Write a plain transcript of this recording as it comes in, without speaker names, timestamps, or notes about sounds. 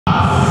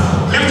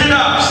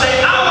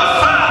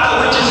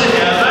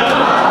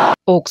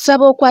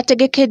Okusaba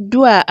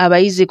okwategekeddwa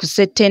abayizi ku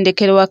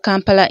ssettendekero wa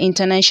Kampala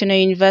International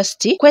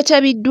University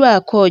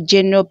kwetabiddwako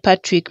General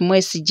Patrick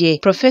Mwesigye,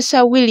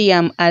 Professor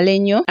William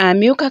Alenyo,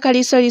 amyuka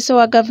kaliisoliiso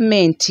wa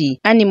gavumenti,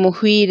 Annie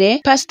Muhwire,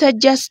 Pastor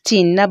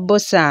Justin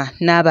Nabbosa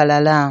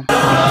n'abalala.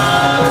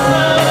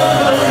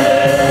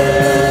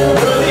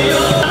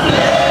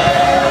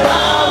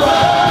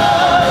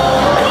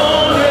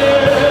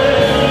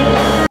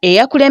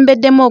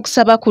 Eyakulembeddemu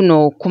okusaba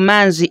kuno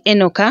Kumanzi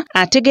Enoka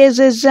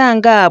ategeezezza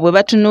nga bwe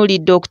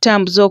batunuulidde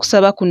okutambuza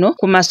okusaba kuno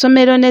ku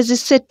masomero ne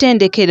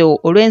zissettendekero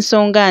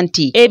olw'ensonga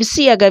nti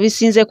ebisiyaga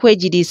bisinze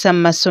kwegiriisa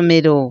mu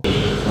masomero.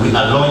 We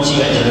are launching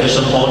a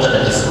generation portal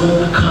that is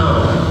going to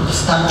come to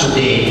start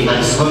today and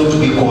it's going to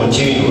be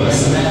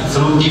continuous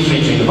through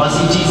different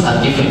universities and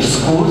different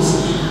schools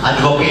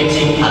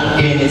advocating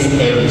against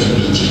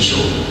LGBTQ.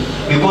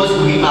 Because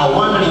we are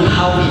wondering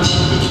how it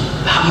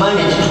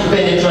managed to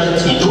penetrate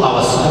into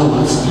our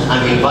schools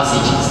and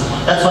universities.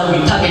 That's why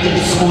we targeted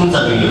schools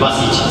and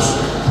universities,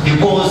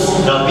 because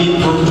they have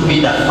been proved to be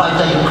the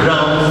fertile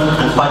ground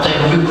and fertile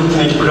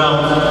recruitment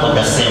ground of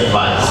the same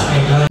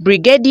vice.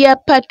 Brigadier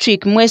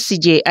Patrick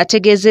Mwesigye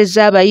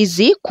ategeezezza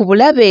abayizi ku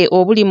bulabe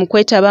obuli mu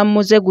kwetaba mu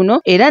muze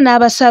guno era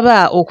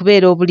n'abasaba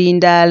okubeera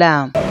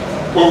obulindaala.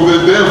 Of the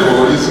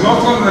devil is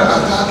not only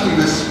attacking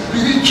the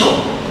spiritual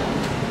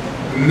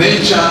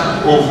nature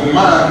of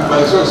man,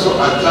 but it's also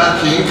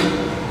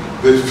attacking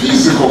the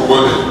physical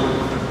body.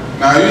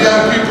 Now,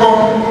 young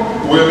people,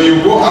 when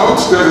you go out,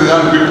 tell the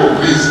young people,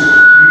 please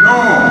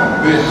know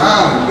the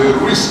harm, the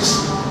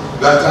risks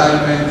that are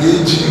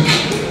engaging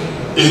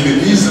in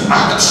these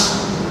acts.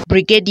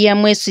 Brigadier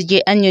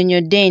Mwesigye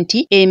annyonnyodde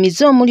nti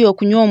emize omuli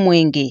okunywa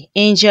omwenge,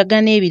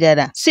 enjaga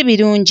n'ebirala si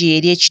birungi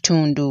eri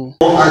ekitundu.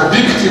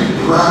 Addictive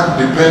drug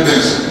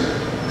dependency.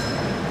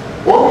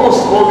 Almost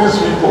all these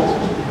people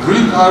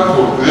drink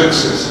alcohol to the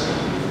excess.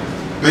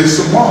 They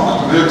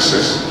smoke to the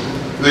excess.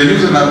 They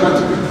use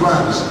narcotic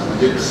drugs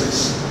to the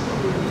excess.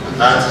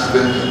 That is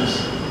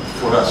dangerous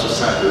for our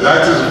society.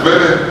 That is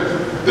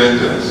very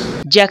dangerous.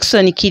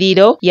 Jackson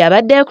Kiriro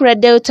yabadde ku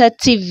Delta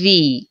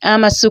TV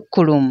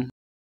Amasukkulumu.